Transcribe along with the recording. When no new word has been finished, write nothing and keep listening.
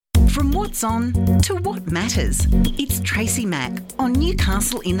From what's on to what matters, it's Tracy Mack on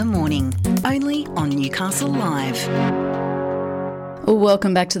Newcastle in the Morning, only on Newcastle Live.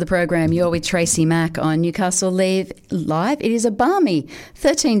 Welcome back to the program. You're with Tracy Mack on Newcastle Live. It is a balmy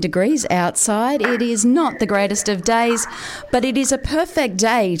 13 degrees outside. It is not the greatest of days, but it is a perfect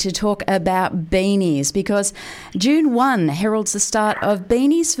day to talk about Beanies because June 1 heralds the start of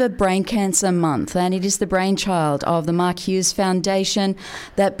Beanies for Braincancer Month, and it is the brainchild of the Mark Hughes Foundation,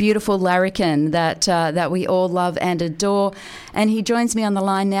 that beautiful larrikin that we all love and adore. And he joins me on the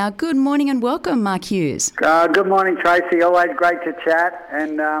line now. Good morning and welcome, Mark Hughes. Good morning, Tracy. Always great to chat.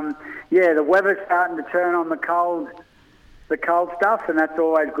 And the weather's starting to turn on the cold stuff, and that's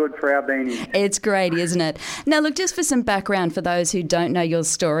always good for our beanies. It's great, isn't it? Now, look, just for some background for those who don't know your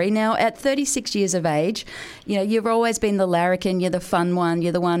story. Now, at 36 years of age, you know, you've always been the larrikin, you're the fun one,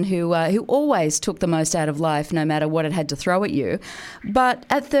 you're the one who always took the most out of life, no matter what it had to throw at you. But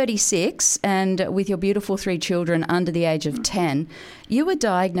at 36, and with your beautiful 3 children under the age of 10, you were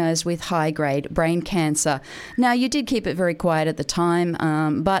diagnosed with high-grade brain cancer. Now, you did keep it very quiet at the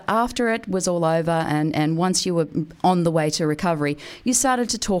time, but after it was all over and once you were on the way to recovery, you started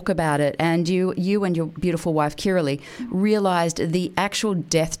to talk about it, and you and your beautiful wife, Kiralee, realised the actual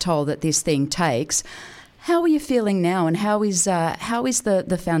death toll that this thing takes. How are you feeling now, and how is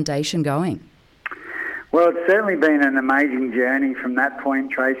the foundation going? Well, it's certainly been an amazing journey from that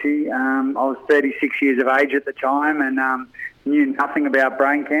point, Tracy. I was 36 years of age at the time and knew nothing about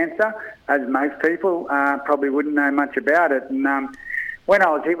brain cancer, as most people probably wouldn't know much about it. And when I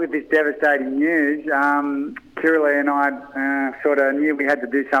was hit with this devastating news, Kiralee and I sort of knew we had to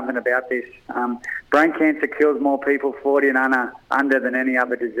do something about this. Brain cancer kills more people 40 and under than any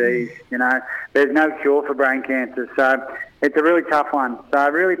other disease. You know, there's no cure for brain cancer, so it's a really tough one. So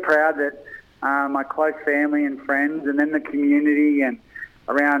I'm really proud that my close family and friends, and then the community and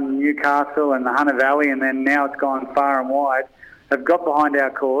around Newcastle and the Hunter Valley, and then now it's gone far and wide, have got behind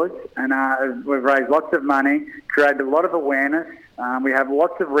our cause, and we've raised lots of money, created a lot of awareness. We have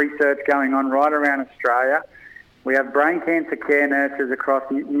lots of research going on right around Australia. We have brain cancer care nurses across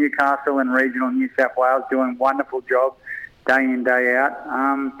Newcastle and regional New South Wales doing a wonderful job day in, day out.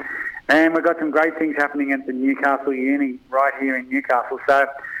 And we've got some great things happening at the Newcastle Uni right here in Newcastle. So,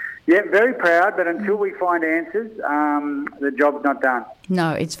 yeah, very proud, but until we find answers, the job's not done.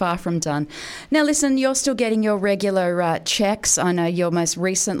 No, it's far from done. Now, listen, you're still getting your regular checks. I know your most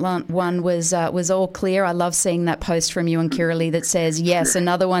recent one was all clear. I love seeing that post from you and Kiralee that says, yes,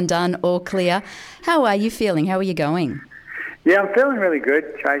 another one done, all clear. How are you feeling? How are you going? Yeah, I'm feeling really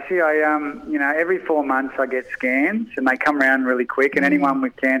good, Tracy. I, every 4 months I get scans, and they come around really quick, and anyone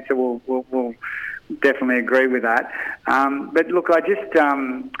with cancer will definitely agree with that. But look, I just...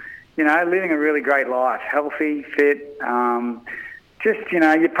 living a really great life, healthy, fit,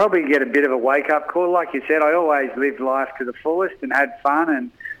 you probably get a bit of a wake-up call. Like you said, I always lived life to the fullest and had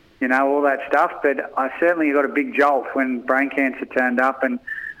fun and, all that stuff, but I certainly got a big jolt when brain cancer turned up and,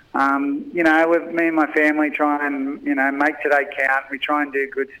 with me and my family try and, make today count. We try and do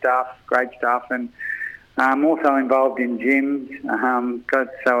good stuff, great stuff, and I'm also involved in gyms,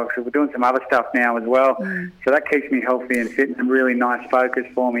 so we're doing some other stuff now as well. So that keeps me healthy and fit, and a really nice focus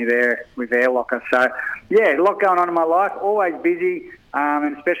for me there with Air Locker. So, yeah, a lot going on in my life, always busy,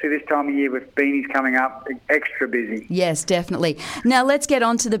 and especially this time of year with Beanies coming up, extra busy. Yes, definitely. Now, let's get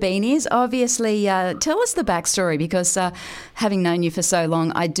on to the Beanies. Obviously, tell us the backstory, because having known you for so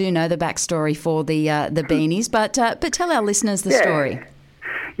long, I do know the backstory for the Beanies, but tell our listeners the story.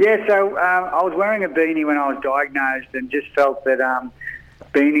 Yeah, so I was wearing a beanie when I was diagnosed and just felt that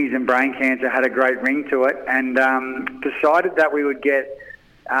beanies and brain cancer had a great ring to it, and decided that we would get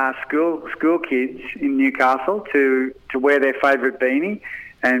school kids in Newcastle to wear their favourite beanie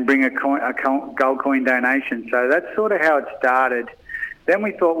and bring a gold coin donation. So that's sort of how it started. Then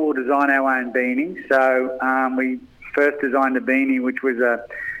we thought we'll design our own beanie. So we first designed a beanie which was a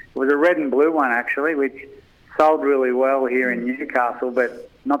red and blue one actually, which sold really well here in Newcastle, but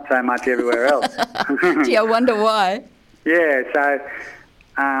not so much everywhere else. Gee, I wonder why. Yeah, so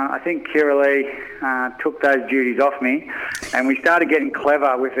I think Kiralee took those duties off me, and we started getting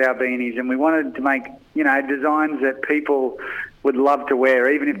clever with our beanies, and we wanted to make, designs that people would love to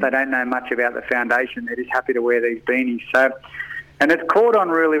wear, even if they don't know much about the foundation. They're just happy to wear these beanies. So, and it's caught on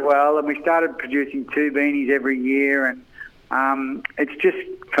really well, and we started producing 2 beanies every year, and it's just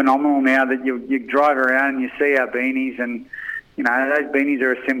phenomenal now that you drive around and you see our beanies, and those beanies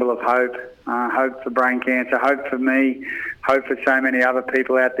are a symbol of hope. Hope for brain cancer, hope for me, hope for so many other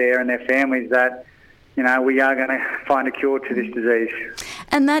people out there and their families that, we are going to find a cure to this disease.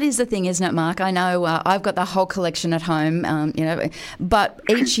 And that is the thing, isn't it, Mark? I know I've got the whole collection at home, but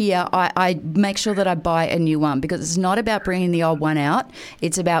each year I make sure that I buy a new one, because it's not about bringing the old one out.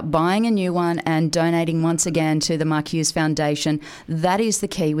 It's about buying a new one and donating once again to the Mark Hughes Foundation. That is the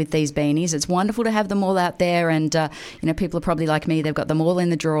key with these beanies. It's wonderful to have them all out there, and people are probably like me, they've got them all in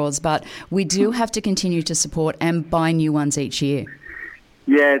the drawers, but we do have to continue to support and buy new ones each year.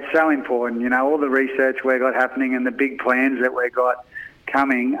 Yeah, it's so important. All the research we've got happening and the big plans that we've got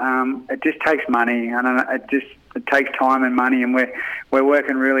coming, it just takes money, and it takes time and money, and we're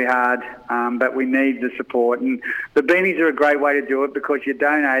working really hard, but we need the support. And the beanies are a great way to do it, because you're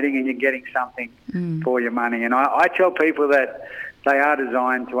donating and you're getting something for your money. And I tell people that they are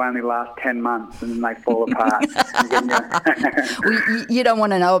designed to only last 10 months and then they fall apart. Well, you don't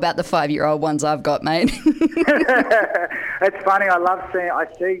want to know about the 5-year-old ones I've got, mate. It's funny. I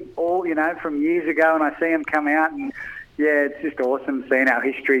see all, from years ago, and I see them come out, and yeah, it's just awesome seeing our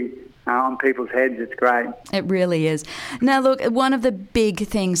history on people's heads. It's great. It really is. Now, look, one of the big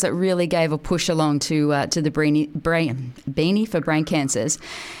things that really gave a push along to the Beanie for brain cancers,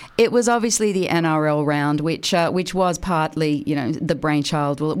 it was obviously the NRL round, which was partly, the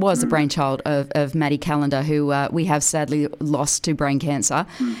brainchild. Well, it was the brainchild of Maddie Callender, who we have sadly lost to brain cancer.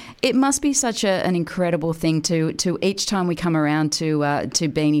 It must be such an incredible thing to each time we come around to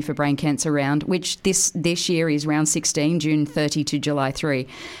Beanie for brain cancer round, which this year is round 16, June 30 to July 3.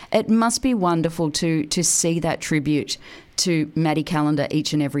 It must be wonderful to see that tribute to Maddie Callender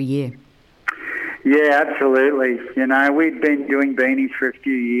each and every year. Yeah, absolutely. We'd been doing beanies for a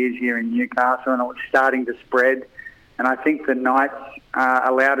few years here in Newcastle, and it was starting to spread. And I think the Knights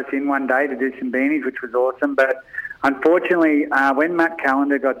allowed us in one day to do some beanies, which was awesome. But unfortunately, when Matt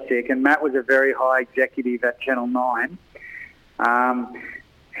Callender got sick, and Matt was a very high executive at Channel 9,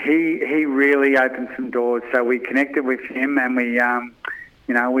 he really opened some doors. So we connected with him, and we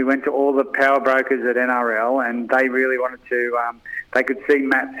went to all the power brokers at NRL, and they really wanted to, they could see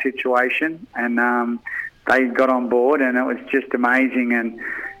Matt's situation, and they got on board, and it was just amazing. And,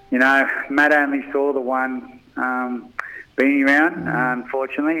 Matt only saw the one beanie round,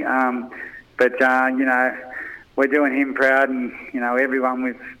 unfortunately. But we're doing him proud, and, everyone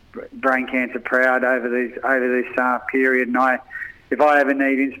with brain cancer proud over this period. And if I ever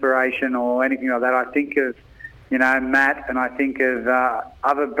need inspiration or anything like that, I think of Matt, and I think of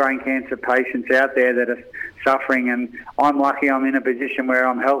other brain cancer patients out there that are suffering, and I'm lucky I'm in a position where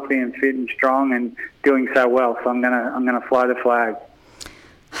I'm healthy and fit and strong and doing so well, so I'm gonna fly the flag.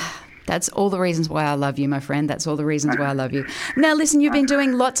 That's all the reasons why I love you, my friend. That's all the reasons why I love you. Now, listen, you've been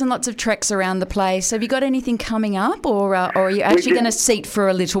doing lots and lots of treks around the place. Have you got anything coming up, or are you actually going to seat for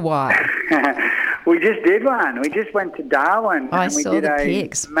a little while? We just did one. We just went to Darwin, and we did a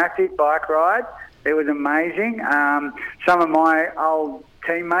massive bike ride. It was amazing. Some of my old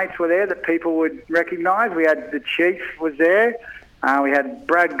teammates were there that people would recognise. We had the Chief was there. We had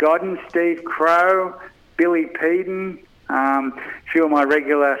Brad Godden, Steve Crow, Billy Peden, a few of my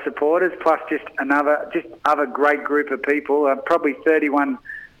regular supporters, plus just other great group of people, probably 31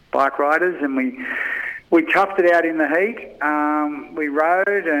 bike riders, and we toughed it out in the heat. We rode,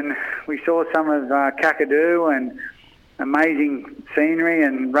 and we saw some of Kakadu and amazing scenery,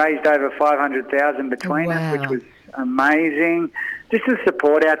 and raised over 500,000 between us, which was amazing. Just the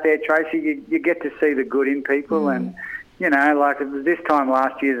support out there, Tracy, you get to see the good in people. And, like it was this time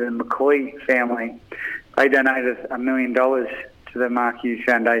last year, the McCoy family, they donated $1 million to the Mark Hughes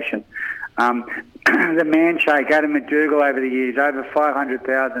Foundation. The Manshake, Adam McDougall over the years, over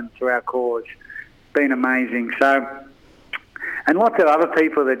 500,000 to our cause. Been amazing. So, and lots of other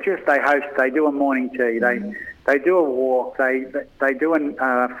people that they host, they do a morning tea, they do a walk, they do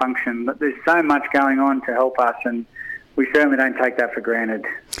a function. But there's so much going on to help us, and we certainly don't take that for granted.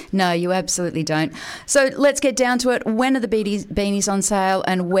 No, you absolutely don't. So let's get down to it. When are the beanies on sale,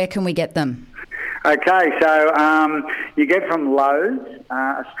 and where can we get them? Okay, so you get from Lowe's,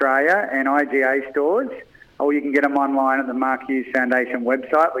 Australia, and IGA stores, or you can get them online at the Mark Hughes Foundation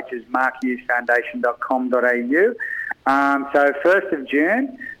website, which is markhughesfoundation.com.au. So 1st of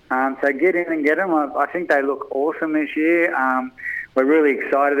June, so get in and get them. I think they look awesome this year. We're really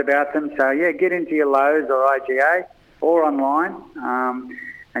excited about them. So, yeah, get into your Lowe's or IGA or online,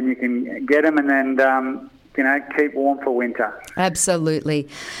 and you can get them, and then, keep warm for winter. Absolutely.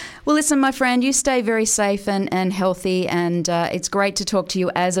 Well, listen, my friend, you stay very safe and healthy, and it's great to talk to you,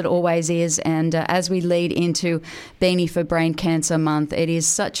 as it always is. And as we lead into Beanie for Brain Cancer Month, it is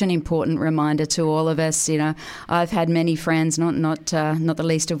such an important reminder to all of us. You know, I've had many friends, not the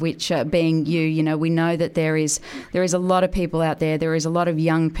least of which being you. You know, we know that there is a lot of people out there. There is a lot of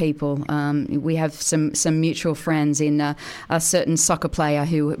young people. We have some mutual friends in a certain soccer player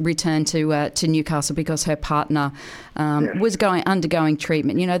who returned to Newcastle because her partner was undergoing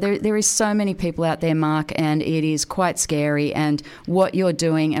treatment. You know, there is so many people out there, Mark, and it is quite scary. And what you're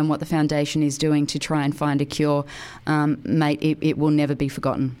doing and what the foundation is doing to try and find a cure, mate, it will never be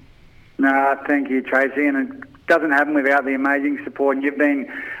forgotten. No, thank you, Tracy. And it doesn't happen without the amazing support. And you've been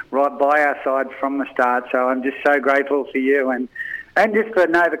right by our side from the start. So I'm just so grateful for you and just for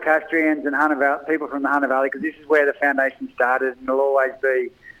Novocastrians and people from the Hunter Valley, because this is where the foundation started, and it'll always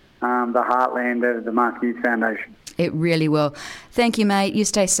be the heartland of the Mark Hughes Foundation. It really will. Thank you, mate. You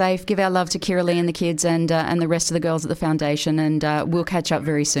stay safe. Give our love to Kiralee and the kids and the rest of the girls at the foundation, and we'll catch up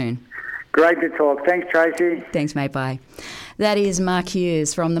very soon. Great to talk. Thanks, Tracy. Thanks, mate. Bye. That is Mark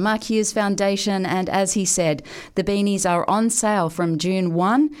Hughes from the Mark Hughes Foundation, and as he said, the beanies are on sale from June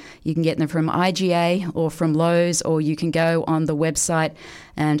 1. You can get them from IGA or from Lowe's, or you can go on the website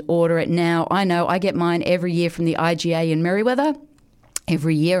and order it now. I know I get mine every year from the IGA in Merriweather.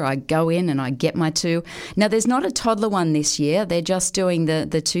 Every year I go in and I get my two. Now, there's not a toddler one this year. They're just doing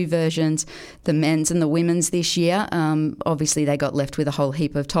the two versions, the men's and the women's this year. Obviously, they got left with a whole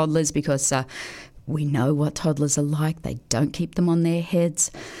heap of toddlers because we know what toddlers are like. They don't keep them on their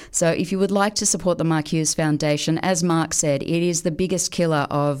heads. So if you would like to support the Mark Hughes Foundation, as Mark said, it is the biggest killer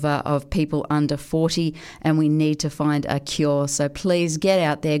of people under 40, and we need to find a cure. So please get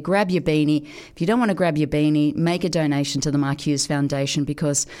out there, grab your beanie. If you don't want to grab your beanie, make a donation to the Mark Hughes Foundation,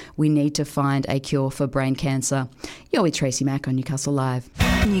 because we need to find a cure for brain cancer. You're with Tracy Mack on Newcastle Live.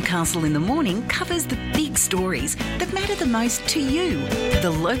 Newcastle in the Morning covers the big stories that matter the most to you, the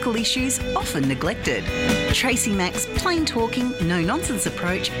local issues often neglected. Tracy Mack's plain talking, no nonsense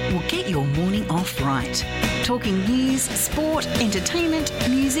approach will get your morning off right. Talking news, sport, entertainment,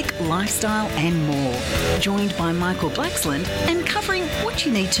 music, lifestyle and more. Joined by Michael Blaxland and covering what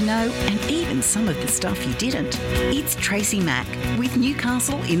you need to know and even some of the stuff you didn't. It's Tracy Mack with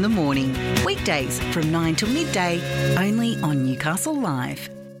Newcastle in the Morning. Weekdays from 9 till midday, only on Newcastle Live.